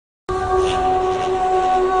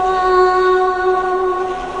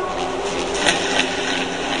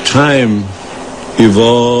time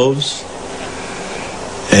evolves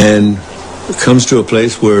and comes to a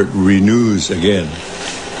place where it renews again.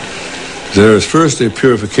 There is first a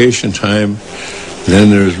purification time, then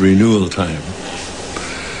there's renewal time.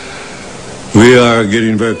 We are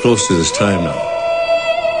getting very close to this time now.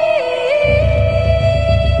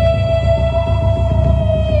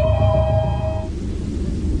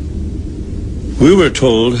 We were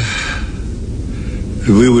told that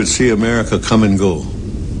we would see America come and go.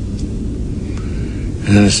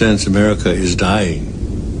 And in a sense, America is dying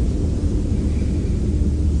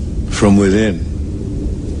from within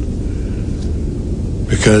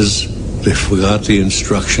because they forgot the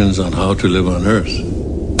instructions on how to live on earth.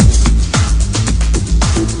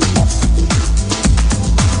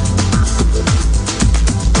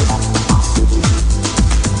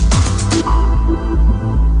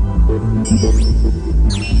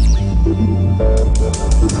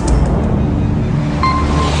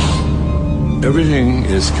 Everything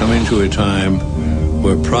is coming to a time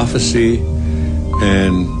where prophecy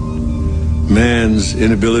and man's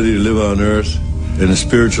inability to live on earth in a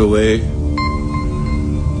spiritual way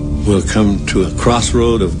will come to a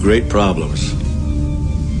crossroad of great problems.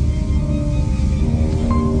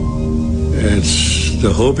 It's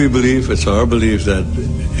the Hopi belief, it's our belief that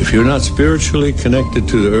if you're not spiritually connected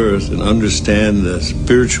to the earth and understand the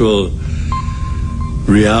spiritual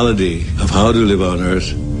reality of how to live on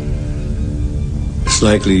earth, it's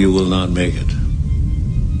likely you will not make it.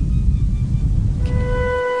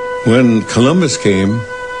 When Columbus came,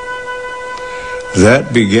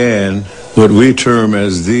 that began what we term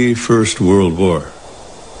as the First World War.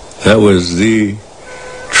 That was the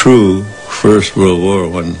true First World War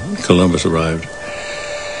when Columbus arrived.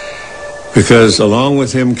 Because along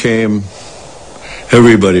with him came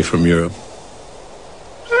everybody from Europe.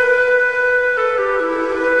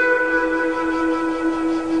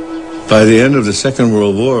 By the end of the Second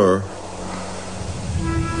World War,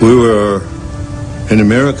 we were, in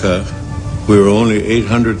America, we were only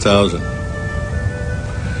 800,000.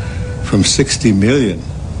 From 60 million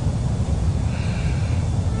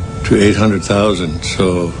to 800,000.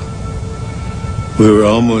 So we were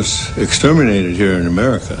almost exterminated here in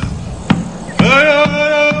America.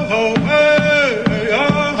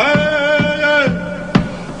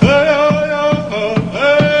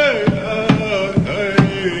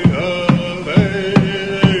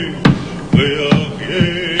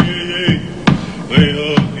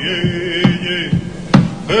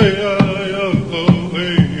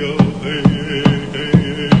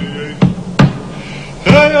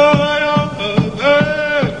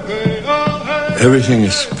 Everything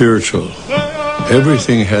is spiritual.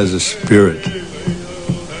 Everything has a spirit.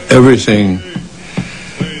 Everything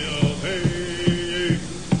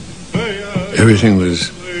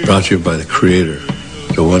was brought to you by the Creator,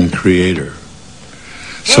 the one Creator.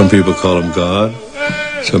 Some people call him God.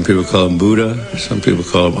 Some people call him Buddha. Some people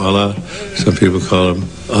call him Allah. Some people call him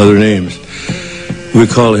other names. We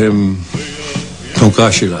call him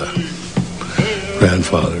Tonkashila,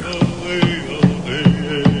 grandfather.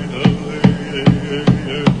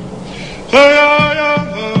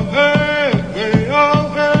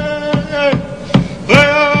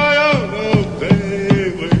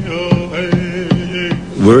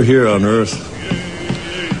 We're here on Earth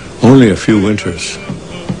only a few winters.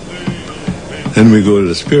 Then we go to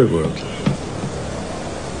the spirit world.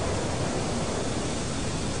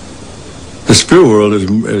 The spirit world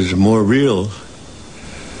is more real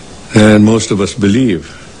than most of us believe.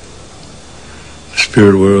 The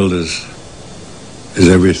spirit world is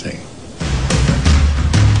everything.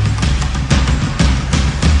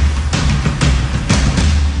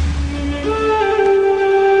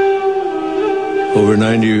 Over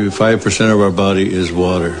 95% of our body is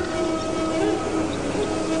water.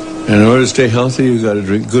 And in order to stay healthy, you've got to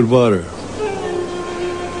drink good water.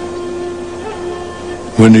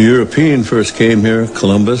 When the European first came here,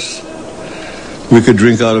 Columbus, we could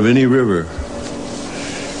drink out of any river.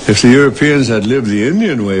 If the Europeans had lived the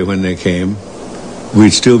Indian way when they came,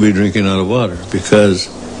 we'd still be drinking out of water because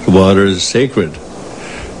the water is sacred.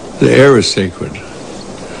 The air is sacred.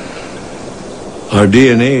 Our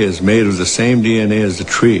DNA is made of the same DNA as the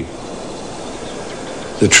tree.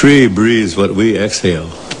 The tree breathes what we exhale.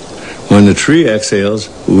 When the tree exhales,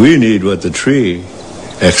 we need what the tree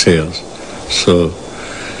exhales. So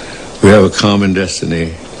we have a common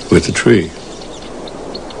destiny with the tree.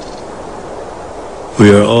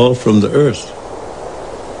 We are all from the earth.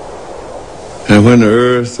 And when the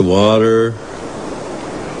earth, the water,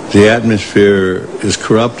 the atmosphere is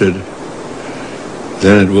corrupted,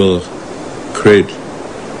 then it will create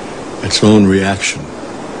its own reaction.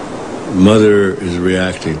 mother is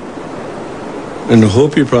reacting. In the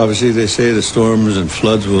Hopi prophecy, they say the storms and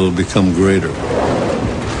floods will become greater.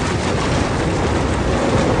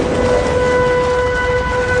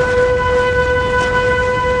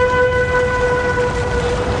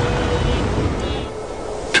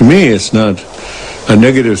 To me, it's not a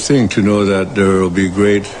negative thing to know that there will be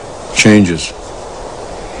great changes.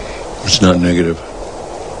 It's not negative.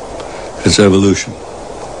 It's evolution.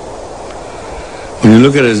 When you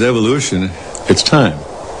look at it as evolution, it's time.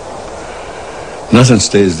 Nothing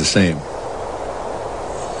stays the same.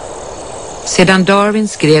 Sedan Darwin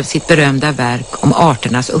skrev sitt berömda verk om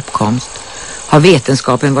arternas uppkomst har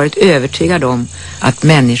vetenskapen varit övertygad om att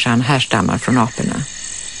människan härstammar från aporna.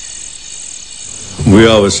 We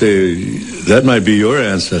always say, that might be your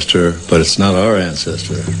ancestor, but it's not our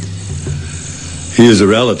ancestor. He is a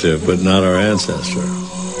relative, but not our ancestor.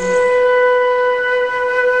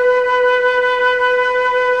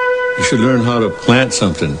 You should learn how to plant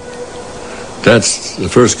something. That's the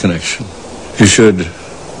first connection. You should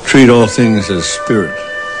treat all things as spirit.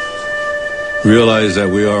 Realize that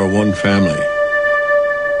we are one family.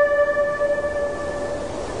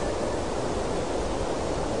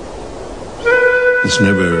 It's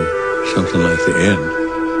never something like the end.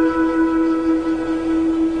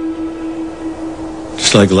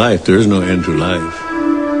 Just like life, there is no end to life.